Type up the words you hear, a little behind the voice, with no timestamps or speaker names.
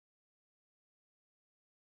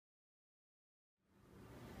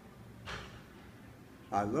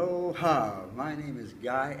Aloha, my name is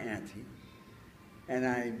Guy Antti, and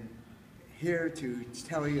I'm here to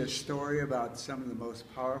tell you a story about some of the most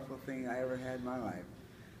powerful thing I ever had in my life.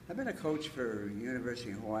 I've been a coach for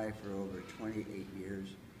University of Hawaii for over 28 years,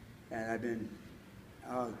 and I've been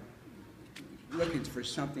looking for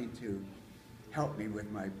something to help me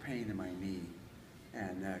with my pain in my knee,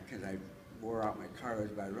 and because I wore out my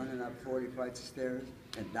cartilage by running up 40 flights of stairs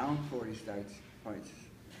and down 40 flights of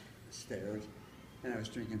stairs, and I was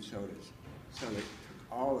drinking sodas. So they took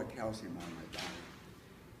all the calcium out of my body.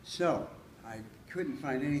 So I couldn't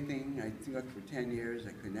find anything. I looked for 10 years.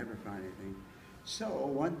 I could never find anything. So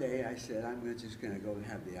one day I said, I'm just going to go and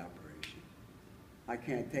have the operation. I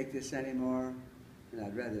can't take this anymore, and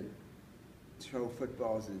I'd rather throw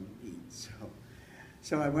footballs and eat.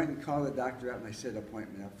 So I went and called the doctor up, and I set an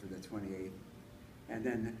appointment up for the 28th. And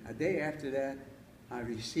then a day after that, I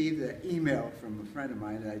received an email from a friend of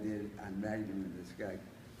mine that I did on Magnum with this guy,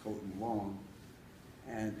 Colton Wong,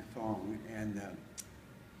 and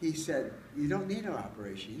he said, you don't need an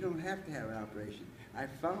operation. You don't have to have an operation. I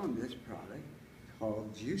found this product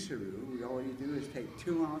called Jusuru. All you do is take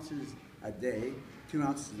 2 ounces a day, 2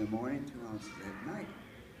 ounces in the morning, 2 ounces at night,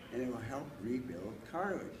 and it will help rebuild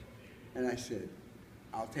cartilage. And I said,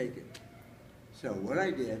 I'll take it. So what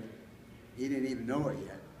I did, he didn't even know it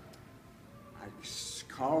yet. I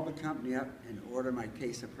called the company up and ordered my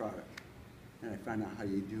case of product. And I found out how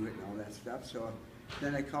you do it and all that stuff. So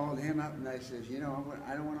then I called him up and I said, you know,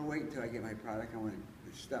 I don't want to wait until I get my product. I want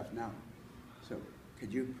the stuff now. So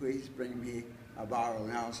could you please bring me a bottle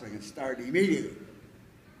now so I can start immediately?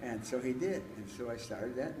 And so he did. And so I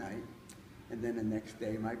started that night. And then the next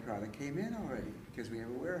day my product came in already because we have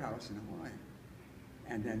a warehouse in Hawaii.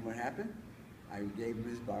 And then what happened? I gave him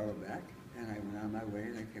his bottle back. And I went on my way,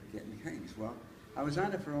 and I kept getting things. Well, I was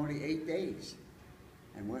on it for only 8 days.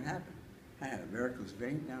 And what happened? I had a varicose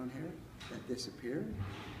vein down here that disappeared.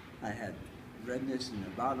 I had redness in the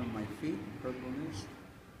bottom of my feet, purpleness,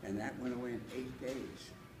 and that went away in 8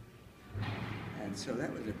 days. And so that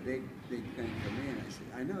was a big, big thing for me. And I said,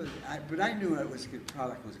 I know, but I knew the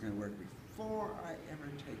product was going to work before I ever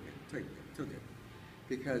took it,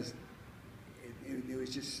 because it was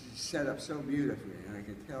just set up so beautifully, and I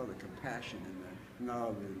could tell the compassion and the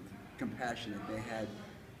love and compassion that they had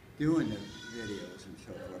doing the videos and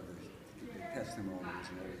so forth, the testimonies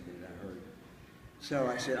and everything that I heard. So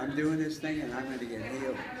I said, I'm doing this thing and I'm going to get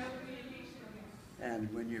healed.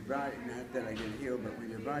 And when your body, not that I get healed, but when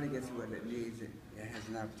your body gets what it needs, it has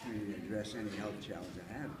an opportunity to address any health challenge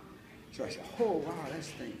I have. So I said, oh wow,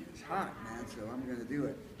 this thing is hot, man, so I'm going to do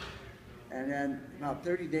it. And then about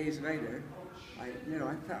 30 days later, I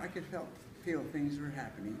could feel things were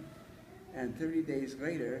happening, and 30 days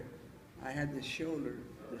later, I had this shoulder,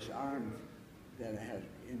 this arm that I had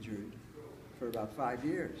injured for about 5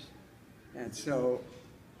 years. And so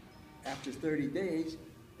after 30 days,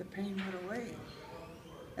 the pain went away.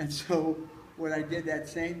 And so what I did that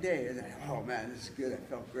same day is, oh man, this is good, I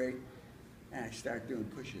felt great. And I started doing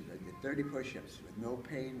push-ups. I did 30 push-ups with no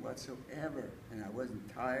pain whatsoever, and I wasn't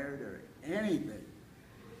tired or anything.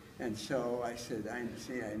 And so I said, I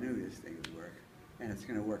knew this thing would work, and it's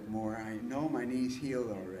going to work more. I know my knee's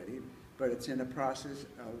healed already, but it's in the process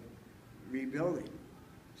of rebuilding.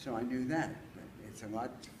 So I knew that. But it's a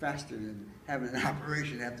lot faster than having an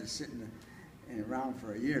operation after sitting around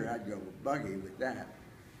for a year. I'd go buggy with that.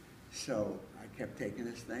 So I kept taking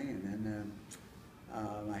this thing, and then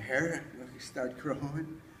my hair started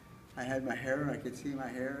growing. I had my hair, I could see my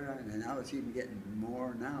hair, and now it's even getting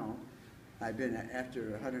more now. I've been,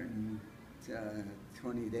 after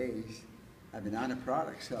 120 days, I've been on a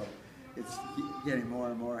product, so it's getting more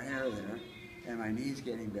and more hair there, and my knee's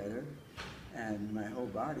getting better, and my whole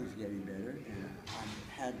body's getting better, and I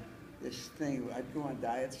had this thing, I'd go on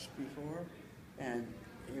diets before, and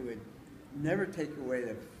it would never take away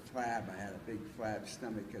the flab. I had a big flab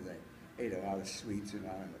stomach because I ate a lot of sweets and a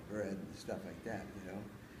lot of bread and stuff like that, you know,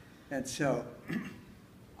 and so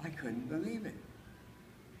I couldn't believe it.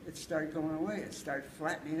 It started going away. It started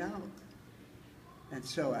flattening out. And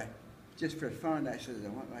so I, just for fun, I said, I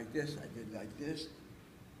want like this. I did like this,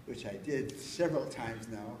 which I did several times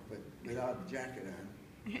now, but without a jacket on,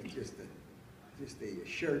 but just a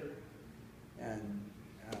shirt, and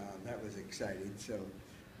that was exciting. So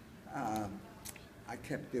I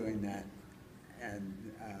kept doing that, and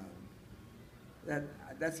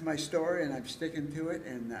that's my story, and I'm sticking to it.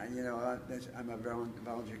 And you know, I'm a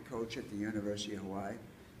volunteer coach at the University of Hawaii.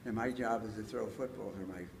 And my job is to throw footballs, or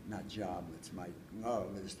my, not job, it's my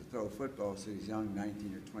love, is to throw footballs to these young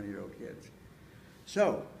 19 or 20-year-old kids.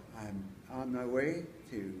 So I'm on my way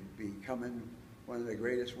to becoming one of the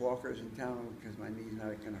greatest walkers in town because my knee's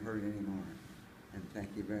not going to hurt anymore. And thank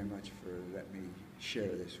you very much for letting me share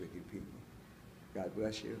this with you people. God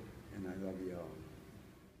bless you, and I love you all.